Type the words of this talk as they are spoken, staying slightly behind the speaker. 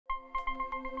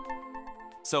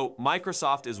So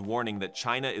Microsoft is warning that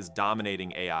China is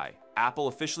dominating AI. Apple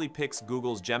officially picks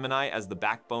Google's Gemini as the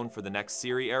backbone for the next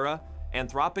Siri era.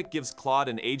 Anthropic gives Claude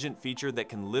an agent feature that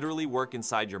can literally work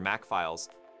inside your Mac files.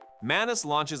 Manus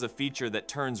launches a feature that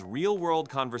turns real-world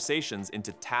conversations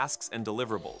into tasks and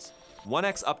deliverables.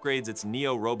 1X upgrades its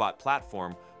Neo robot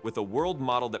platform with a world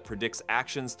model that predicts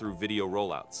actions through video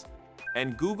rollouts.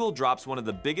 And Google drops one of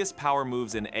the biggest power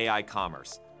moves in AI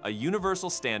commerce, a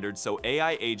universal standard so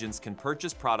AI agents can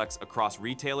purchase products across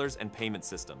retailers and payment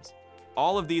systems.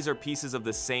 All of these are pieces of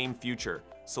the same future,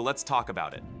 so let's talk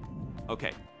about it.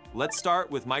 Okay, let's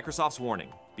start with Microsoft's warning,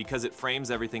 because it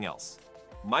frames everything else.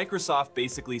 Microsoft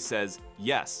basically says,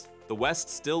 yes, the West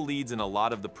still leads in a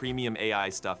lot of the premium AI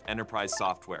stuff, enterprise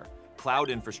software, cloud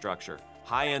infrastructure,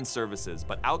 high-end services,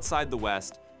 but outside the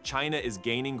West, China is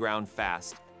gaining ground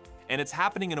fast, and it's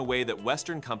happening in a way that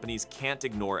Western companies can't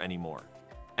ignore anymore.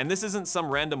 And this isn't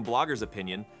some random blogger's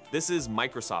opinion, this is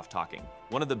Microsoft talking,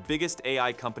 one of the biggest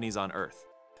AI companies on Earth.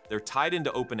 They're tied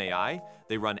into OpenAI,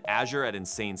 they run Azure at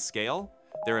insane scale,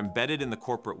 they're embedded in the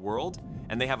corporate world,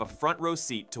 and they have a front row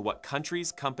seat to what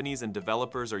countries, companies, and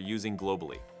developers are using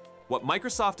globally. What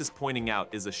Microsoft is pointing out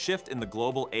is a shift in the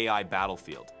global AI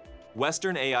battlefield.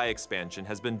 Western AI expansion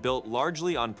has been built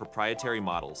largely on proprietary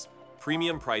models,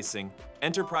 premium pricing,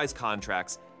 enterprise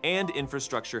contracts, and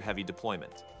infrastructure-heavy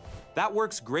deployment. That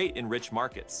works great in rich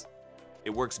markets. It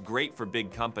works great for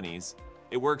big companies.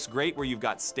 It works great where you've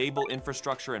got stable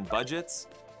infrastructure and budgets.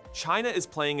 China is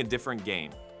playing a different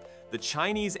game. The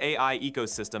Chinese AI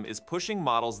ecosystem is pushing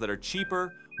models that are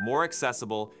cheaper, more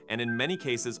accessible, and in many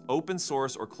cases open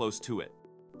source or close to it.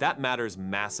 That matters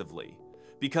massively.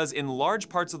 Because in large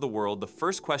parts of the world, the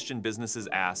first question businesses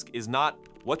ask is not,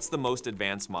 what's the most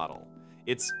advanced model?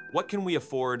 It's, what can we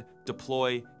afford,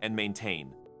 deploy, and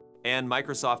maintain? And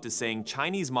Microsoft is saying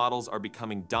Chinese models are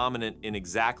becoming dominant in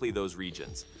exactly those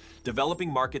regions,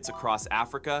 developing markets across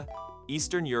Africa,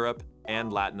 Eastern Europe,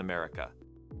 and Latin America.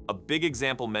 A big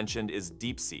example mentioned is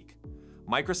DeepSeek.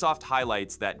 Microsoft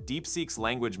highlights that DeepSeek's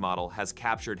language model has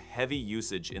captured heavy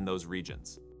usage in those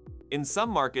regions. In some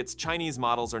markets, Chinese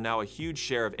models are now a huge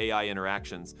share of AI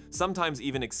interactions, sometimes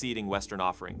even exceeding Western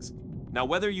offerings. Now,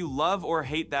 whether you love or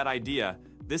hate that idea,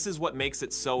 this is what makes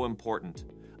it so important.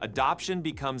 Adoption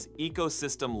becomes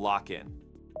ecosystem lock-in.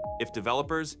 If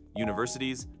developers,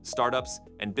 universities, startups,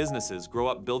 and businesses grow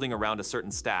up building around a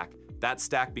certain stack, that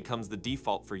stack becomes the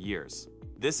default for years.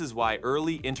 This is why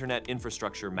early internet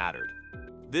infrastructure mattered.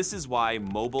 This is why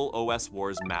mobile OS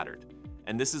wars mattered.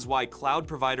 And this is why cloud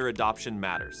provider adoption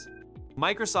matters.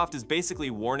 Microsoft is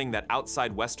basically warning that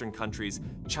outside Western countries,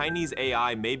 Chinese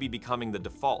AI may be becoming the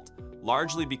default,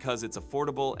 largely because it's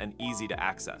affordable and easy to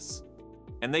access.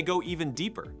 And they go even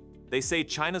deeper. They say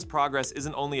China's progress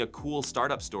isn't only a cool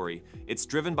startup story, it's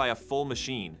driven by a full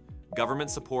machine, government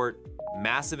support,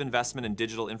 massive investment in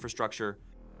digital infrastructure,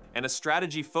 and a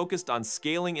strategy focused on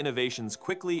scaling innovations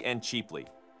quickly and cheaply.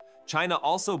 China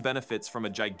also benefits from a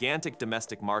gigantic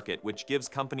domestic market, which gives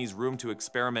companies room to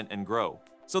experiment and grow.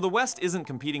 So the West isn't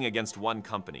competing against one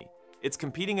company. It's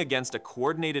competing against a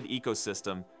coordinated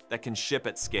ecosystem that can ship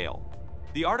at scale.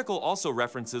 The article also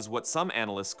references what some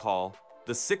analysts call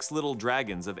the 6 little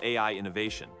dragons of AI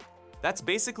innovation. That's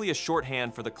basically a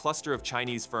shorthand for the cluster of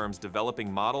Chinese firms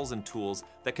developing models and tools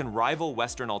that can rival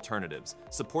Western alternatives,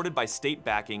 supported by state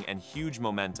backing and huge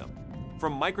momentum.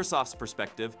 From Microsoft's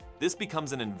perspective, this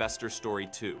becomes an investor story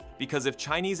too, because if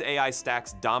Chinese AI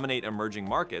stacks dominate emerging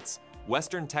markets,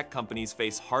 Western tech companies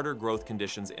face harder growth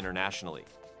conditions internationally.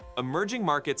 Emerging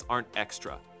markets aren't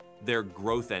extra, they're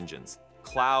growth engines.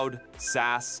 Cloud,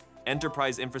 SaaS,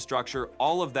 enterprise infrastructure,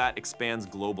 all of that expands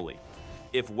globally.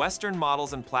 If Western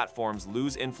models and platforms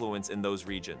lose influence in those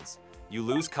regions, you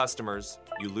lose customers,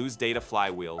 you lose data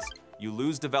flywheels, you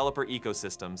lose developer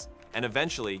ecosystems, and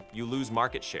eventually you lose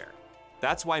market share.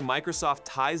 That's why Microsoft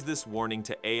ties this warning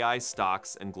to AI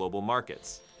stocks and global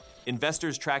markets.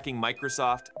 Investors tracking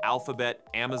Microsoft, Alphabet,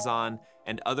 Amazon,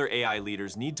 and other AI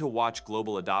leaders need to watch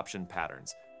global adoption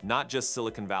patterns, not just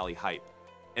Silicon Valley hype.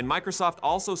 And Microsoft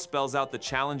also spells out the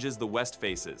challenges the West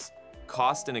faces: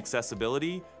 cost and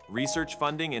accessibility, research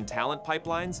funding and talent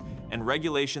pipelines, and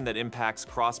regulation that impacts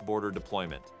cross-border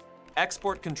deployment.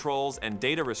 Export controls and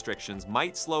data restrictions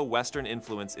might slow Western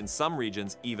influence in some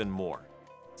regions even more.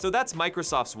 So that's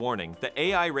Microsoft's warning. The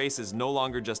AI race is no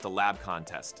longer just a lab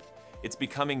contest. It's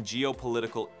becoming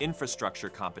geopolitical infrastructure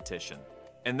competition.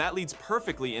 And that leads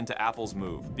perfectly into Apple's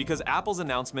move, because Apple's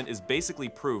announcement is basically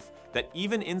proof that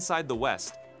even inside the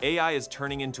West, AI is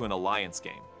turning into an alliance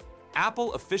game.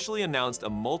 Apple officially announced a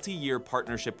multi-year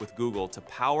partnership with Google to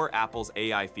power Apple's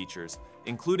AI features,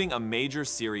 including a major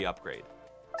Siri upgrade.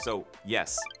 So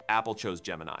yes, Apple chose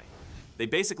Gemini. They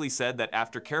basically said that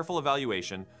after careful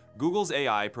evaluation, Google's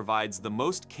AI provides the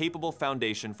most capable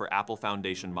foundation for Apple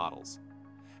Foundation models.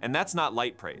 And that's not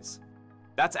light praise.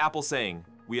 That's Apple saying,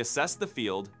 we assess the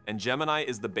field and Gemini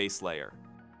is the base layer.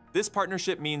 This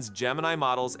partnership means Gemini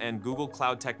models and Google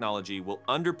Cloud technology will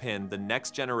underpin the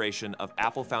next generation of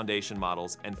Apple Foundation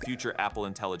models and future Apple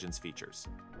Intelligence features.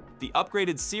 The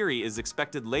upgraded Siri is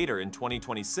expected later in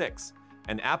 2026,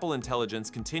 and Apple Intelligence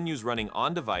continues running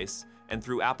on-device and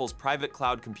through Apple's private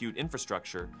cloud compute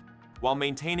infrastructure, while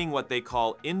maintaining what they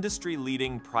call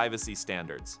industry-leading privacy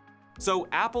standards. So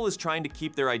Apple is trying to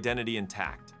keep their identity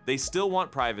intact. They still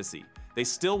want privacy, they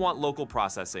still want local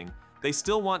processing, they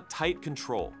still want tight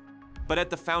control. But at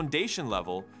the foundation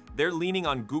level, they're leaning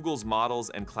on Google's models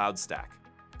and cloud stack.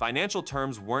 Financial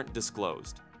terms weren't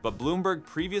disclosed, but Bloomberg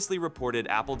previously reported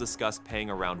Apple discussed paying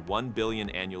around $1 billion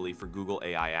annually for Google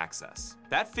AI access.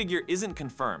 That figure isn't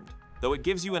confirmed, though it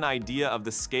gives you an idea of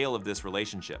the scale of this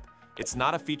relationship. It's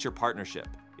not a feature partnership,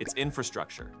 it's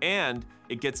infrastructure. And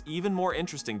it gets even more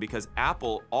interesting because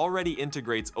Apple already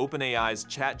integrates OpenAI's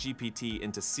ChatGPT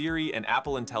into Siri and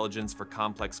Apple Intelligence for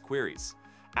complex queries.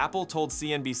 Apple told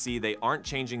CNBC they aren't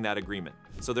changing that agreement,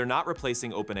 so they're not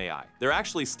replacing OpenAI. They're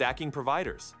actually stacking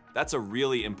providers. That's a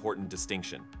really important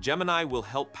distinction. Gemini will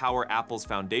help power Apple's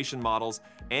foundation models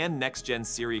and next-gen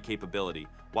Siri capability,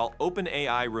 while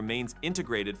OpenAI remains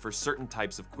integrated for certain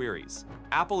types of queries.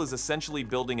 Apple is essentially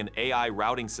building an AI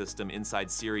routing system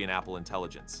inside Siri and Apple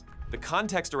Intelligence. The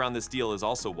context around this deal is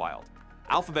also wild.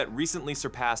 Alphabet recently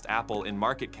surpassed Apple in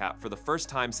market cap for the first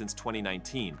time since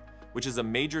 2019, which is a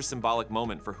major symbolic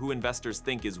moment for who investors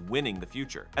think is winning the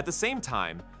future. At the same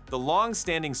time, the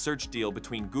long-standing search deal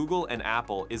between Google and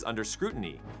Apple is under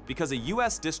scrutiny because a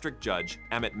US district judge,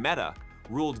 Amit Mehta,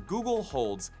 ruled Google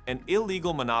holds an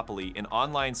illegal monopoly in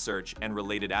online search and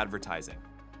related advertising.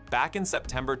 Back in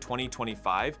September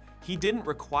 2025, he didn't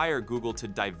require Google to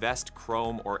divest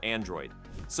Chrome or Android,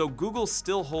 so Google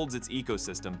still holds its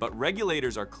ecosystem, but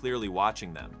regulators are clearly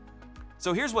watching them.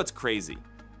 So here's what's crazy.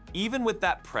 Even with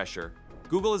that pressure,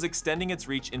 Google is extending its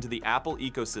reach into the Apple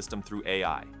ecosystem through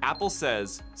AI. Apple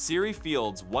says Siri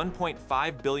fields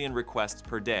 1.5 billion requests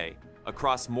per day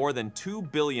across more than 2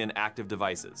 billion active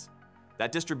devices.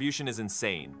 That distribution is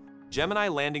insane. Gemini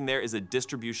landing there is a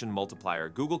distribution multiplier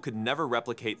Google could never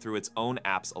replicate through its own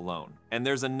apps alone. And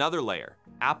there's another layer.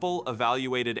 Apple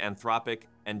evaluated Anthropic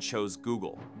and chose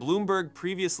Google. Bloomberg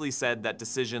previously said that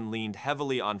decision leaned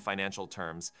heavily on financial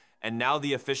terms, and now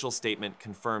the official statement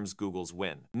confirms Google's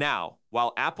win. Now,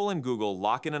 while Apple and Google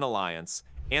lock in an alliance,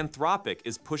 Anthropic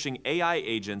is pushing AI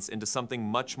agents into something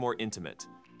much more intimate,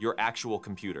 your actual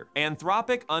computer.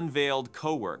 Anthropic unveiled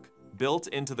Cowork, built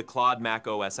into the Claude Mac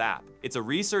OS app. It's a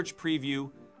research preview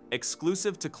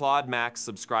exclusive to Claude Mac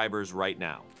subscribers right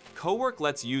now. Cowork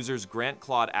lets users grant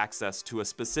Claude access to a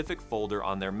specific folder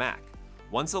on their Mac.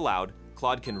 Once allowed,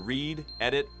 Claude can read,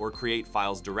 edit, or create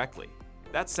files directly.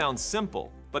 That sounds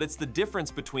simple, but it's the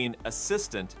difference between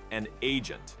assistant and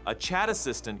agent. A chat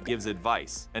assistant gives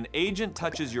advice. An agent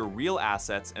touches your real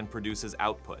assets and produces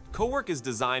output. Cowork is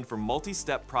designed for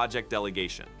multi-step project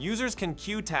delegation. Users can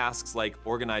queue tasks like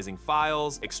organizing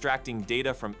files, extracting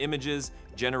data from images,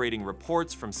 generating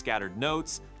reports from scattered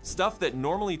notes, stuff that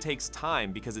normally takes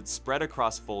time because it's spread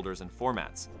across folders and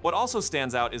formats. What also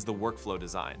stands out is the workflow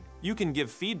design. You can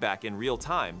give feedback in real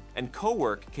time, and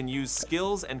Cowork can use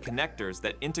skills and connectors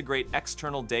that integrate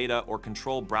external data or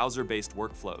control browser-based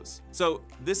workflows. So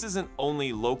this isn't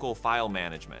only local file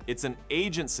management, it's an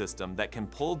agent system that can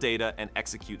pull data and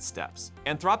execute steps.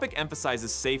 Anthropic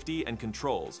emphasizes safety and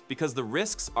controls because the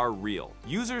risks are real.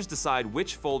 Users decide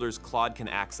which folders Claude can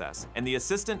access, and the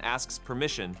assistant asks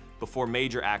permission before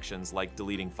major actions like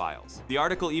deleting files. The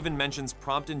article even mentions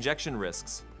prompt injection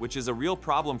risks, which is a real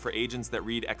problem for agents that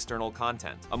read external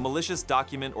content. A malicious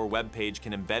document or web page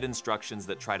can embed instructions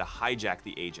that try to hijack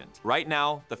the agent. Right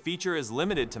now, the feature is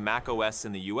limited to macOS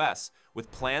in the US,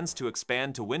 with plans to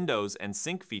expand to Windows and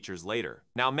sync features later.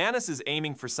 Now, Manus is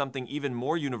aiming for something even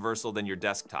more universal than your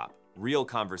desktop. Real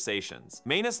conversations.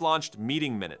 Manus launched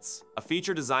Meeting Minutes, a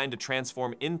feature designed to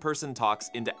transform in-person talks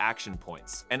into action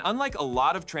points. And unlike a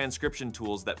lot of transcription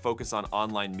tools that focus on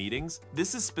online meetings,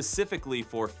 this is specifically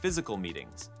for physical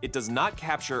meetings. It does not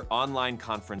capture online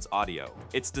conference audio.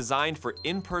 It's designed for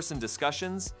in-person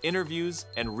discussions, interviews,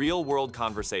 and real-world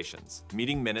conversations.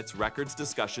 Meeting Minutes records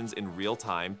discussions in real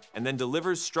time and then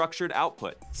delivers structured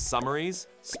output, summaries,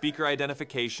 speaker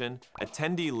identification,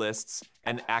 attendee lists,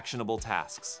 and actionable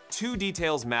tasks. Two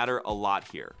details matter a lot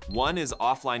here. One is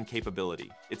offline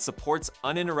capability. It supports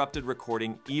uninterrupted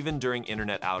recording even during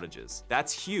internet outages.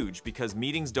 That's huge because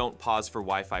meetings don't pause for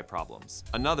Wi-Fi problems.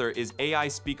 Another is AI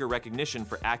speaker recognition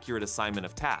for accurate assignment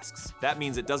of tasks. That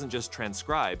means it doesn't just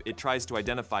transcribe, it tries to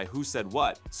identify who said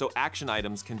what, so action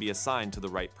items can be assigned to the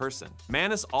right person.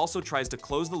 Manus also tries to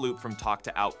close the loop from talk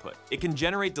to output. It can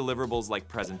generate deliverables like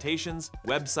presentations,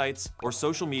 websites, or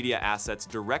social media assets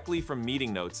directly from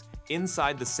meeting notes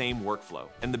inside the same workflow.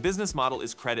 And the business model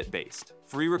is credit-based.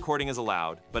 Free recording is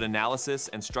allowed, but analysis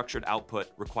and structured output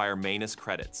require Manus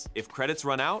credits. If credits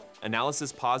run out,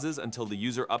 analysis pauses until the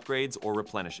user upgrades or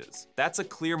replenishes. That's a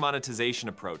clear monetization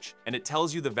approach, and it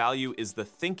tells you the value is the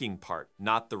thinking part,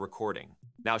 not the recording.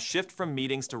 Now shift from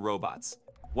meetings to robots.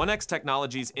 1X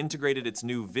Technologies integrated its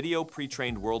new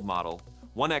video-pretrained world model,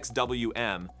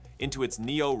 1XWM, into its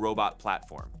Neo robot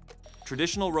platform.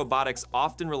 Traditional robotics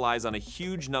often relies on a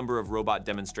huge number of robot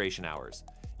demonstration hours.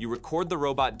 You record the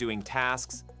robot doing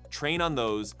tasks, train on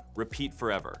those, repeat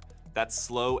forever. That's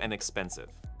slow and expensive.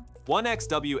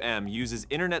 1XWM uses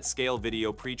internet-scale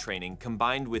video pre-training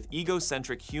combined with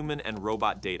egocentric human and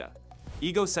robot data.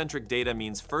 Egocentric data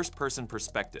means first-person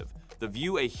perspective, the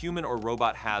view a human or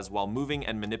robot has while moving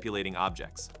and manipulating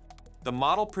objects. The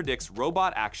model predicts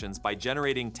robot actions by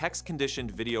generating text-conditioned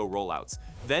video rollouts,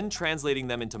 then translating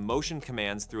them into motion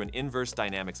commands through an inverse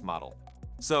dynamics model.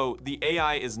 So the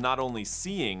AI is not only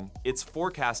seeing, it's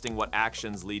forecasting what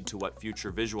actions lead to what future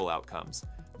visual outcomes,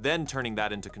 then turning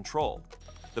that into control.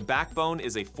 The backbone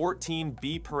is a 14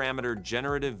 B-parameter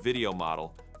generative video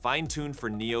model, fine-tuned for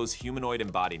Neo's humanoid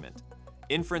embodiment.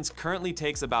 Inference currently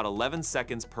takes about 11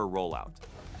 seconds per rollout.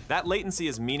 That latency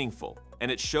is meaningful,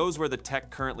 and it shows where the tech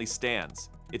currently stands.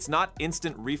 It's not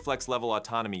instant reflex-level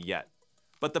autonomy yet,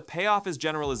 but the payoff is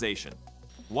generalization.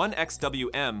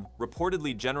 1XWM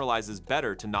reportedly generalizes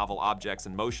better to novel objects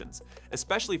and motions,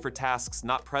 especially for tasks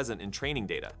not present in training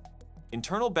data.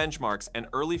 Internal benchmarks and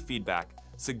early feedback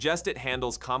suggest it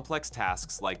handles complex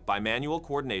tasks like bimanual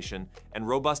coordination and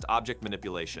robust object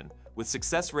manipulation, with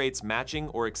success rates matching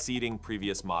or exceeding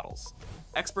previous models.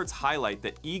 Experts highlight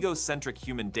that egocentric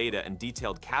human data and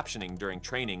detailed captioning during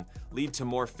training lead to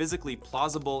more physically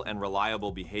plausible and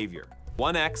reliable behavior.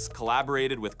 1X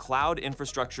collaborated with cloud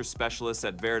infrastructure specialists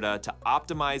at Verda to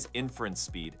optimize inference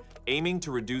speed, aiming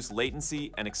to reduce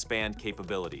latency and expand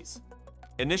capabilities.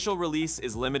 Initial release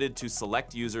is limited to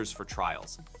select users for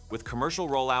trials, with commercial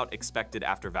rollout expected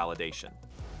after validation.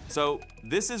 So,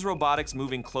 this is robotics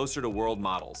moving closer to world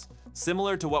models,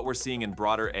 similar to what we're seeing in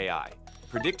broader AI.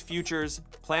 Predict futures,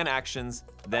 plan actions,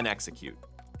 then execute.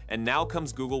 And now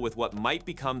comes Google with what might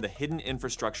become the hidden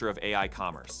infrastructure of AI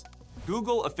commerce.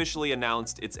 Google officially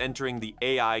announced it's entering the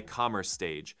AI commerce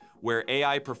stage, where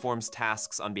AI performs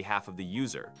tasks on behalf of the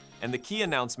user. And the key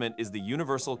announcement is the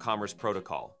Universal Commerce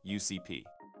Protocol, UCP.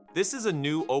 This is a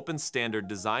new open standard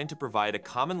designed to provide a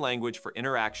common language for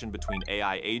interaction between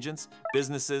AI agents,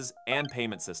 businesses, and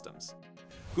payment systems.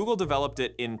 Google developed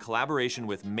it in collaboration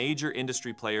with major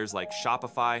industry players like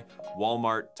Shopify,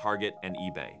 Walmart, Target, and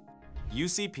eBay.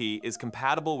 UCP is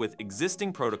compatible with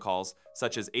existing protocols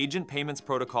such as Agent Payments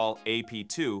Protocol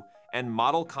AP2 and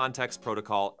Model Context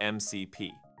Protocol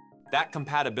MCP. That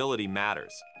compatibility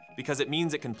matters because it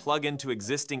means it can plug into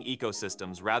existing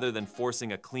ecosystems rather than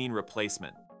forcing a clean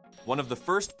replacement. One of the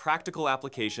first practical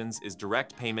applications is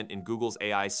direct payment in Google's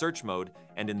AI search mode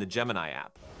and in the Gemini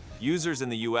app. Users in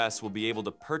the US will be able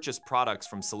to purchase products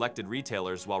from selected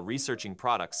retailers while researching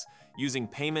products, using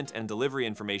payment and delivery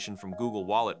information from Google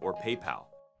Wallet or PayPal.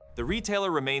 The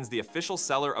retailer remains the official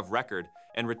seller of record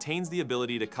and retains the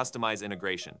ability to customize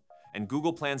integration, and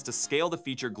Google plans to scale the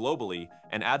feature globally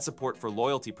and add support for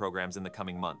loyalty programs in the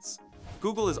coming months.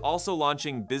 Google is also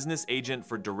launching Business Agent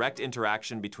for direct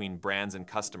interaction between brands and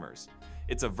customers.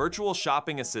 It's a virtual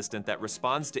shopping assistant that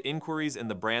responds to inquiries in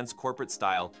the brand's corporate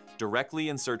style directly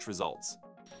in search results.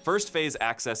 First phase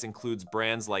access includes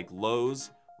brands like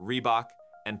Lowe's, Reebok,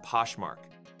 and Poshmark.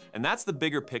 And that's the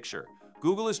bigger picture.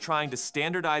 Google is trying to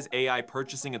standardize AI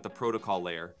purchasing at the protocol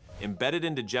layer, embed it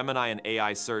into Gemini and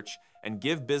AI search, and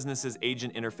give businesses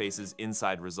agent interfaces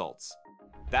inside results.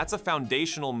 That's a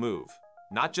foundational move,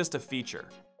 not just a feature.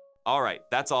 All right,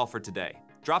 that's all for today.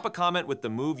 Drop a comment with the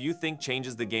move you think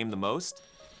changes the game the most.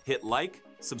 Hit like,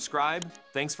 subscribe,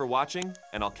 thanks for watching,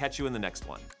 and I'll catch you in the next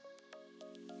one.